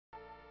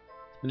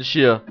Bin ich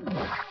hier?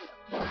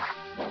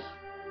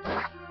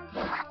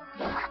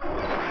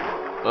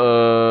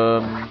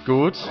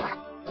 Gut.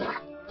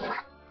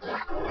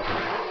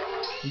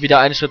 Wieder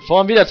einen Schritt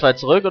vor und wieder 2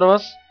 zurück, oder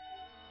was?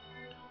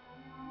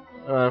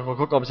 Mal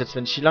gucken, ob es jetzt,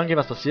 wenn ich hier lang gehe,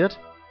 was passiert.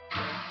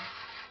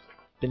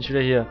 Bin ich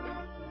wieder hier.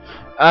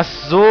 Ach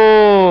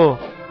so.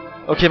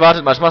 Okay,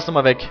 wartet mal, ich mach's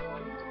nochmal weg.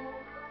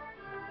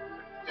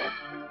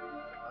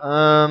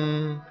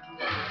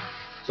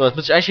 So, jetzt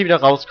muss ich eigentlich hier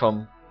wieder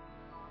rauskommen.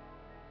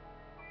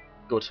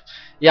 Gut.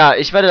 Ja,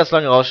 ich werde das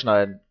lange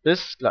rausschneiden.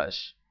 Bis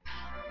gleich.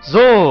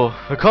 So,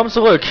 willkommen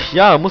zurück.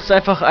 Ja, musste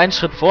einfach einen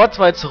Schritt vor,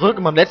 2 zurück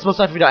und beim letzten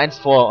musste einfach wieder 1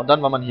 vor und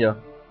dann war man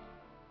hier.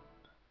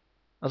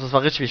 Also es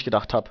war richtig, wie ich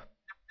gedacht habe.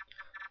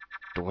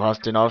 Du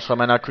hast den Aufschrei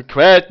meiner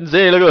gequälten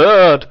Seele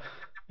gehört.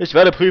 Ich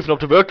werde prüfen, ob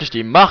du wirklich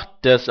die Macht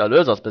des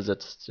Erlösers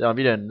besitzt. Ja,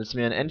 wie denn? Willst du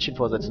mir ein Entchen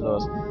vorsetzen oder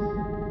was?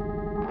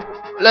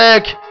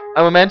 Leck!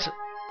 Ein Moment.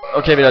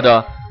 Okay, wieder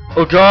da.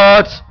 Oh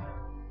Gott!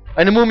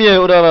 Eine Mumie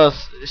oder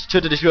was? Ich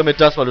töte dich lieber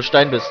mit das, weil du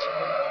Stein bist.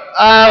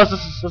 Ah, was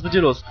ist mit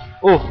dir los?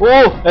 Oh,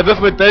 er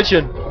wirft mit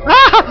Bällchen.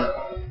 Ah!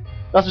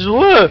 Lass mich in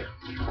Ruhe!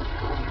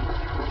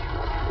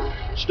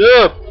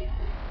 Stirb!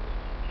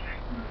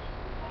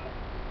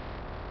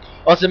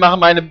 Außerdem machen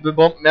meine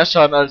Bomben mehr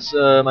Schaden als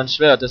mein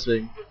Schwert,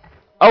 deswegen.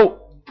 Au!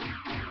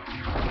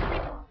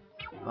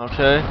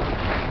 Okay.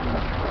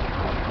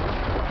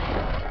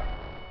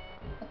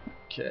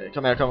 Okay,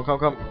 komm her,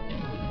 komm.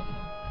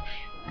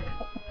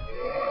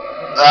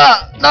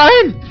 Ah,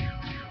 nein!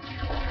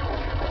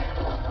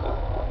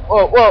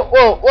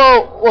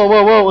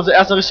 Wow, unser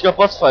erster richtiger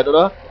Bossfight,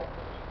 oder?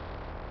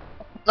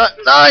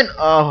 Nein!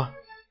 Oh.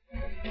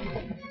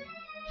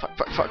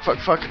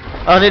 Fuck.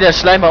 Ach nee, der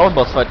Schleim war auch ein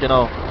Bossfight,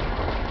 genau.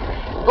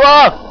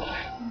 Oh!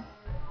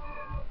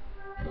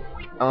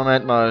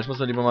 Moment mal, ich muss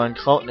mir lieber mal ein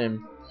Kraut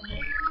nehmen.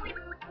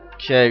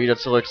 Okay, wieder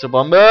zurück zur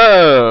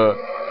Bombe.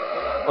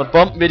 Und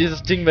bomben wir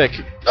dieses Ding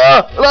weg.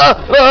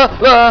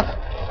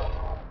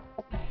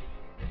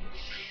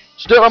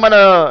 Stirb an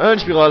meiner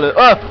Höllenspirale.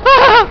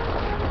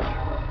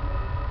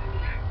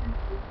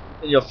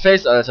 In your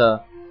face,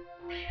 Alter.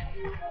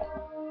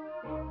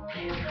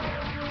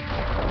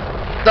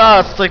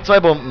 Da, es trägt 2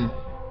 Bomben.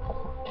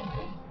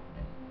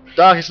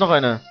 Da ist noch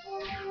eine.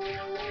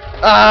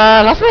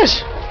 Ah, lass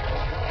mich!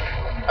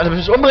 Alter,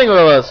 willst du mich umbringen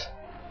oder was?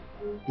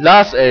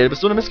 Lars, ey, du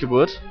bist so eine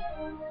Missgeburt.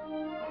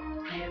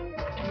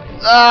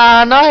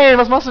 Ah, nein,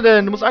 was machst du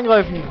denn? Du musst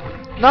angreifen.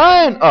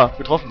 Nein! Ah,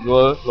 getroffen.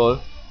 Lol.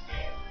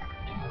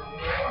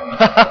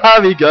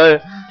 Haha, wie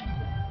geil.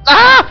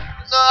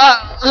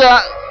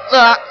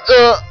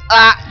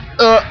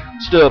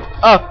 Stirb.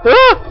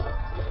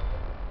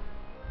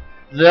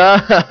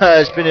 Ja,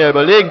 ich bin ja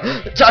überlegen.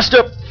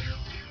 Stirb.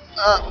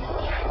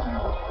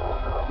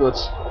 Gut.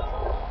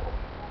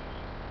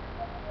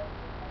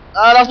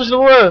 Lass mich in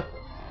Ruhe.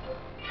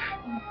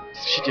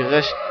 Das geschieht dir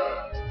recht.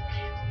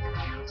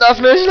 Lass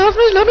mich,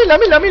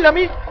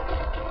 Lami.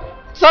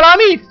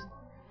 Salami.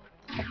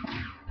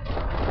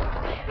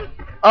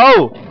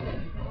 Au.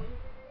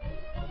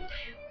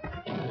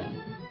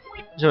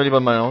 Ich habe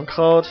lieber mein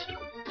Unkraut.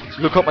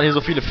 Zum Glück kommt man hier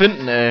so viele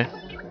finden, ey.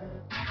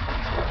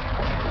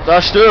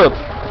 Da, stirb.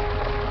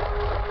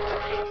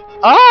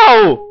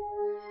 Au.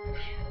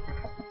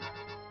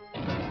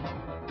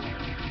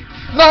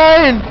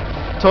 Nein.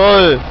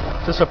 Toll.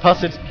 Das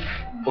verpasst jetzt.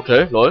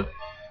 Okay, lol.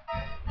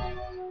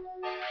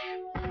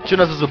 Schön,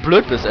 dass du so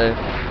blöd bist, ey.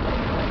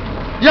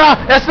 Ja,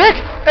 er ist weg!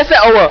 Er ist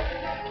der Aua!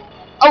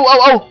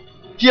 Au!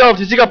 Hier auf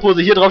die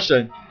Siegerpose, hier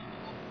draufstellen.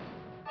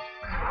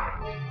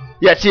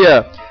 Jetzt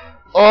hier!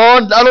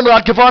 Und Alundra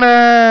hat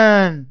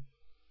gewonnen!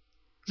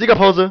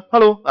 Siegerpose,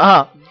 hallo,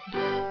 aha.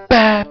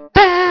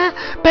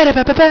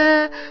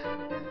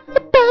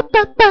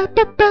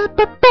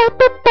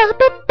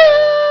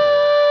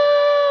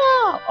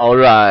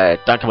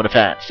 Alright, danke meine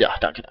Fans. Ja,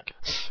 danke.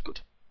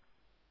 Gut.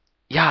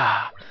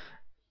 Ja.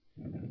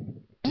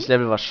 Dieses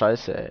Level war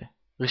scheiße, ey.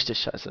 Richtig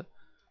scheiße.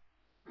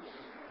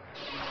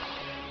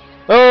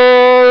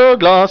 Oh,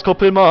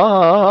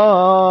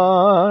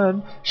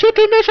 Glaskuppelmann.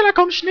 Schüttel mich oder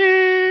komm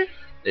Schnee.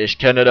 Ich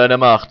kenne deine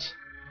Macht.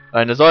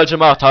 Eine solche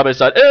Macht habe ich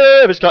seit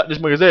Ewigkeiten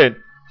nicht mehr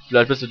gesehen.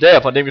 Vielleicht bist du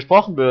der, von dem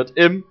gesprochen wird.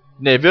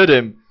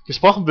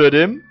 Gesprochen wird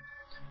im.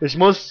 Ich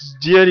muss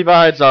dir die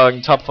Wahrheit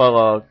sagen,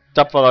 tapferer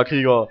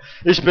Krieger.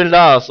 Ich bin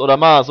Lars oder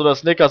Mars oder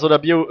Snickers oder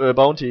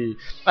Bounty.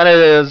 Eine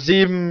der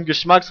 7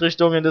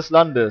 Geschmacksrichtungen des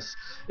Landes.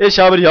 Ich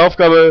habe die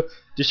Aufgabe,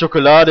 die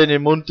Schokolade in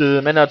den Mund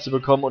der Männer zu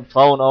bekommen und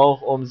Frauen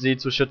auch, um sie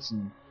zu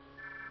schützen.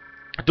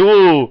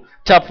 Du,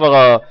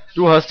 Tapferer,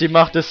 du hast die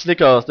Macht des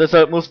Snickers,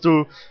 deshalb musst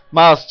du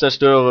Mars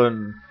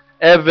zerstören.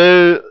 Er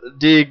will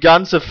die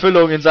ganze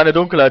Füllung in seine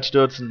Dunkelheit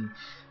stürzen.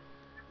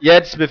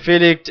 Jetzt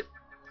befehligt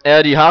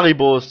er die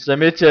Haribos,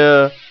 damit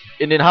er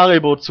in den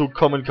Haribo-Zug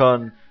kommen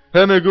kann.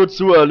 Hör mir gut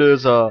zu,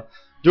 Erlöser.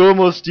 Du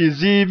musst die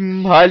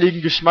 7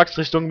 heiligen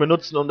Geschmacksrichtungen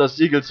benutzen, um das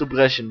Siegel zu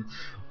brechen.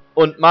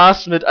 Und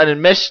Mars mit einem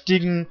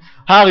mächtigen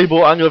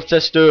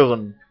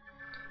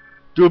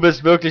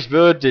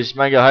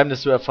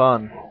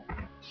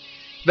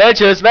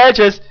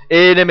Welches?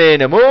 Ene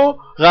mene mu,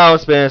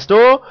 raus bist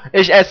du.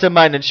 Ich esse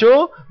meinen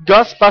Schuh.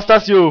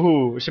 Ghostbusters,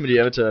 juhu. Ich nehme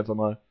die bitte einfach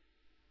mal.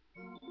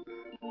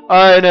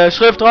 Eine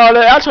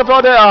Schriftrolle,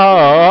 Erdschriftrolle erhalten.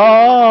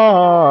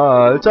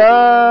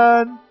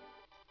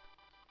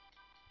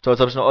 So, jetzt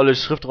habe ich eine olle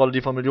Schriftrolle,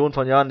 die vor Millionen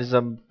von Jahren in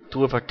dieser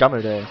Truhe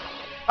vergammelt, ey.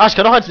 Ah, ich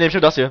kann noch eins nehmen,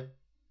 stimmt das hier.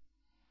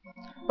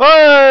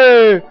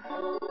 Hey!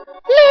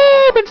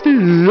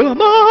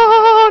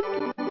 Lebensdiamant!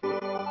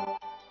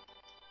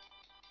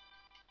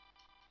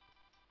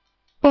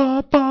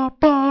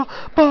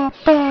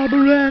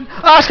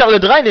 Ah, ich kann alle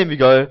drei nehmen, wie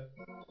geil.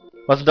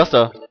 Was ist das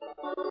da?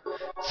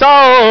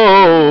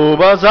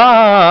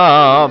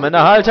 Zaubersamen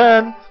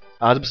erhalten.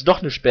 Ah, du bist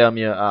doch eine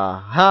Spermie.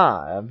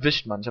 Aha,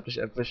 erwischt, Mann. Ich hab dich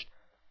erwischt.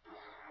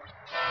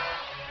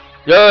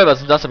 Ja,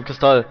 was ist das im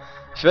Kristall?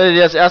 Ich werde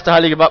dir das erste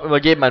heilige Wappen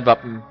übergeben, mein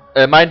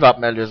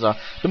Wappenerlöser.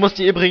 Du musst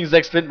die übrigen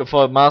 6 finden,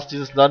 bevor Mars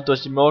dieses Land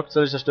durch die Morg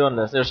zerstören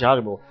lässt. Durch die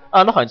Haribo.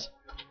 Ah, noch eins.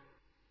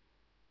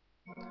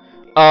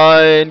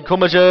 Ein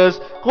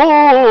komisches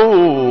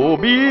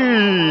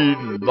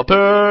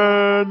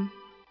Rubinwappen.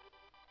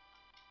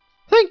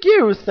 Thank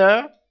you,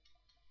 Sir.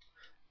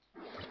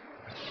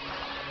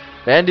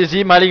 Wenn die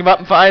 7 heiligen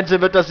Wappen vereint sind,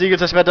 wird das Siegel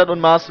zerschmettert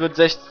und Mars wird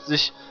sich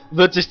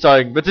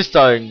zeigen.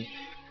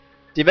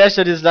 Die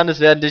Wächter dieses Landes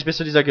werden dich bis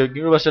zu dieser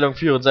Gegenüberstellung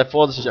führen. Sei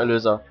vorsichtig,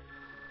 Erlöser.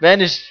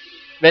 Wenn ich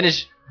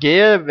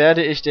gehe,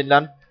 werde ich den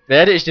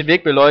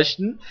Weg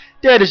beleuchten,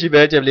 der dich die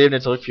Welt der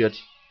Lebenden zurückführt.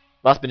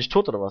 Was, bin ich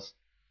tot oder was?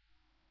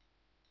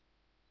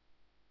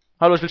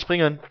 Hallo, ich will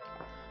springen.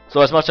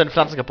 So, jetzt mach ich deine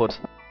Pflanzen kaputt.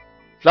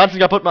 Pflanzen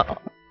kaputt machen.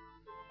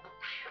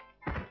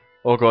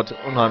 Oh Gott,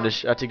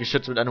 unheimlich. Er hat die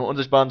geschützt mit einem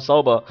unsichtbaren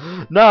Zauber.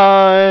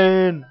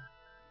 Nein!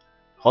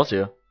 Raus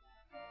hier.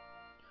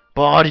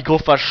 Boah, die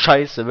Gruft war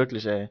scheiße,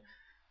 wirklich, ey.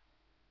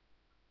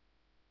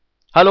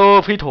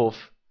 Hallo,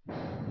 Friedhof.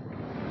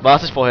 War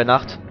es nicht vorher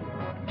Nacht?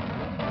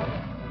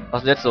 Was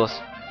ist denn jetzt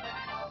los?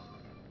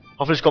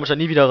 Hoffentlich komme ich da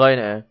nie wieder rein,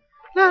 ey.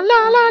 La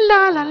la la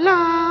la la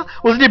la.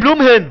 Wo sind die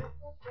Blumen hin?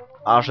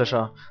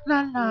 Arschlöcher.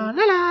 La la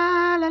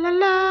la la la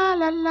la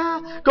la la.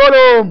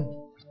 Gollum!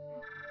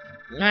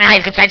 Na,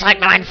 jetzt gibt's ein zurück,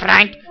 mein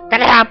Freund.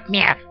 Dann erlaubt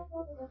mir.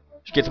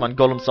 Ich geh jetzt mal in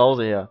Gollums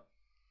Hause her.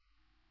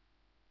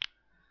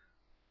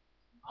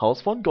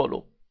 Haus von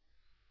Gollum.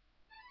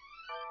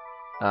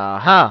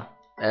 Aha.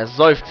 Er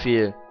säuft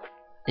viel.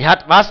 Er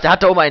hat was? Der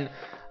hat da oben einen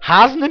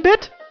Hasen im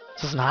Bett?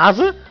 Ist das ein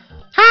Hase?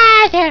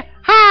 Hase.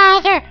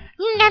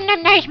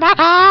 Ich mag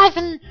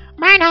Hasen.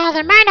 Mein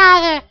Hase.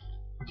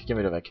 Ich geh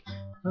wieder weg.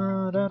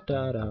 Er hat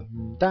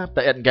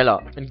einen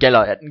Keller.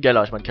 Er hat einen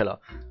Keller. Ich mein Keller.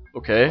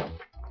 Okay.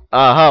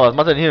 Aha, was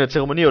macht er denn hier? Eine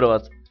Zeremonie oder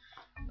was?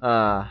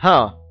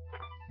 Aha.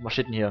 Was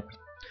steht denn hier?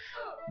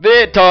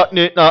 Mit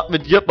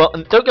dir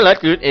und Dunkelheit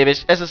glüht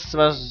ewig. Es ist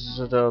was.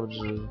 Ja,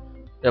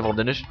 warum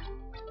denn nicht?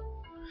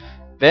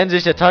 Wenn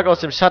sich der Tag aus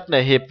dem Schatten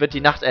erhebt, wird die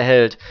Nacht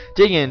erhellt.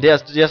 Dinge, die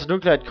aus der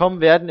Dunkelheit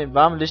kommen, werden im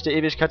warmen Licht der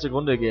Ewigkeit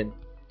zugrunde gehen.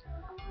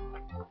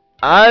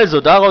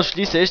 Also, daraus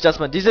schließe ich, dass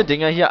man diese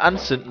Dinger hier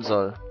anzünden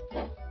soll.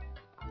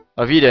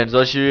 Aber wie denn?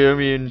 Soll ich hier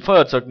irgendwie ein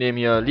Feuerzeug nehmen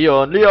hier?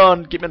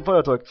 Leon, gib mir ein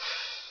Feuerzeug.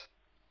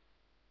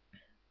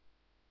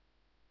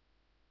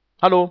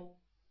 Hallo?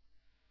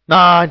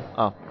 Nein!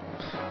 Ah.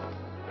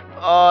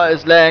 Oh,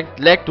 es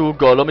leckt, du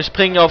Gollum. Ich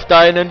springe auf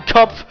deinen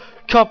Kopf.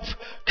 Kopf.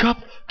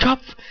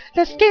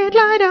 Das geht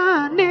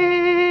leider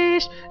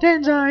nicht,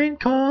 denn sein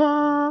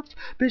Kopf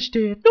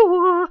besteht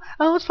nur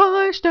aus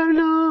feuchter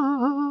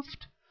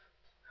Luft.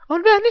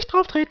 Und wenn ich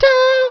drauf trete,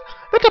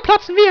 wird er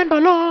platzen wie ein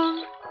Ballon.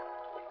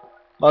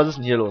 Was ist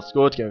denn hier los?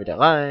 Gut, gehen wir wieder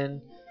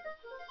rein.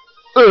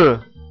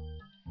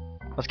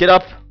 Was geht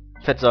ab?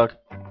 Fettsack.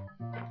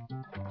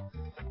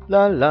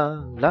 La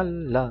la la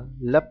la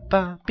la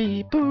ba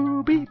bi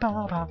bu bi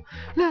ba ba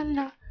la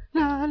la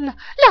la la la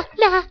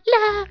la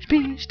la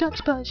Spielstand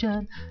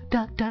speichern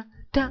da da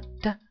da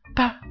da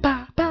ba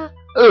ba ba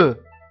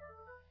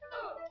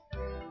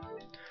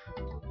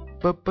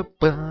ba ba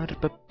ba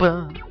ba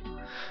ba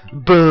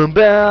bum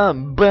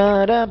bam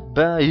ba da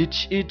ba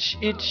itch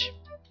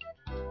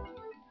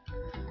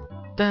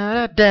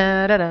da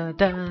da da da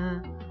da.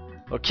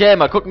 Okay,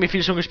 mal gucken, wie viel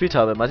ich schon gespielt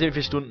habe. Mal sehen, wie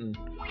viele Stunden.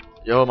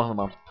 Jo, machen wir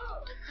mal.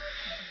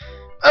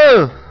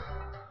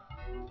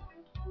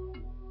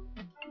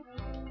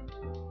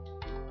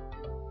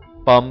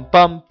 Bam,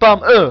 bam,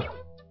 bam,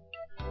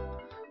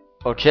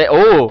 Okay,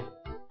 oh.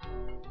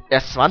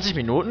 Erst 20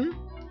 Minuten?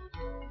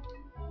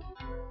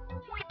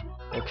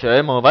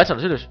 Okay, machen wir weiter,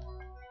 natürlich.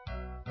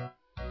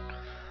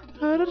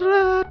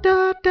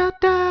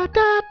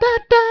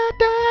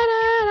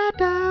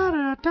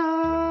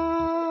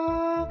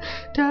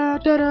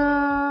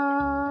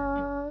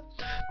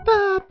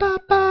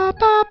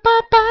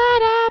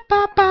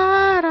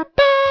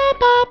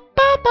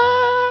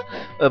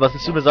 Was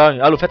willst du mir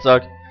sagen? Hallo,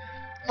 Fettsack.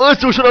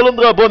 Weißt du schon,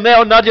 Alundra? Bonner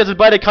und Nadia sind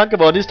beide krank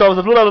geworden. Die ist da aus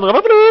der Blut, Alundra.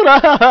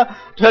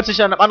 Du hättest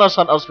dich an einem anderen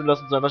Strand ausspielen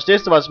lassen sollen.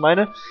 Verstehst du, was ich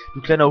meine?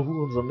 Du kleiner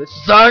Hurensohn. Willst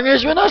du sagen,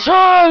 ich bin der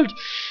Schuld?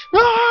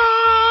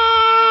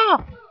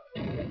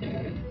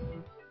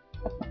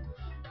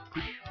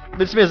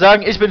 Willst du mir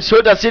sagen, ich bin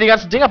schuld, dass hier die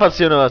ganzen Dinger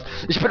passieren oder was?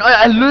 Ich bin euer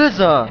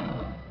Erlöser.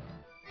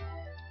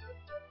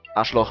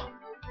 Arschloch.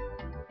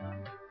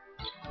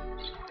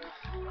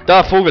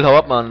 Da, Vogel, hau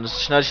ab, Mann.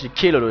 Das schneide ich in die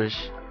Kehle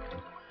durch.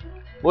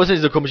 Wo ist denn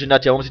diese komische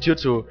Nadja? Warum ist die Tür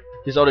zu?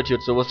 Hier ist auch die Tür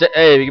zu. Wo ist der?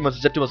 Ey, wie gehen wir zu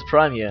Septimus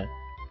Prime hier?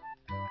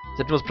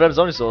 Septimus Prime ist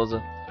auch nicht zu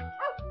Hause.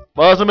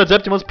 Was ist denn mit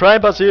Septimus Prime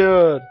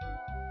passiert?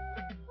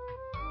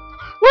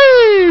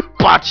 Whee!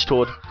 Batsch,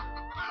 tot.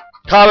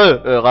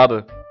 Krabe,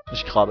 Rabe.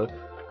 Nicht Krabe.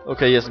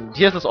 Okay,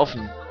 hier ist das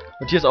offen.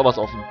 Und hier ist auch was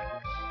offen.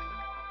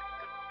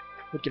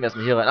 Gut, gehen wir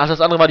erstmal hier rein. Ach,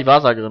 das andere war die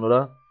Wahrsagerin,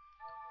 oder?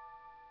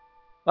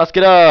 Was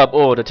geht ab?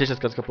 Oh, der Tisch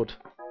ist ganz kaputt.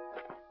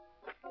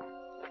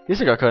 Hier ist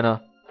ja gar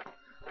keiner.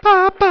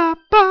 Ba, ba,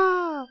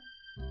 ba.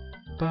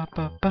 Ba,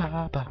 ba,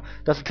 ba, ba.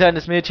 Das ist ein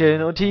kleines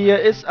Mädchen und hier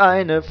ist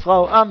eine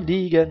Frau am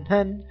Liegen.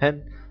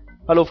 Hen.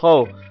 Hallo,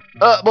 Frau.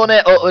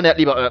 Ne,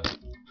 lieber,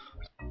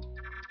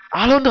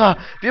 Alundra,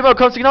 wie immer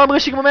kommst du genau im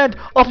richtigen Moment.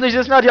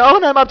 Offensichtlich ist Nadja auch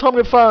in einem Albtraum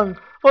gefangen.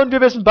 Und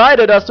wir wissen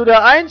beide, dass du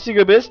der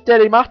Einzige bist, der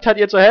die Macht hat,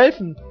 ihr zu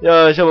helfen.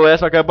 Ja, ich habe aber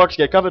erstmal keinen Bock, ich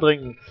gehe Kaffee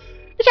trinken.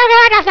 Ich habe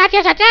gehört, dass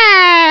Nadja seit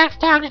 6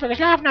 Tagen nicht mehr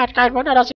geschlafen hat. Kein Wunder, dass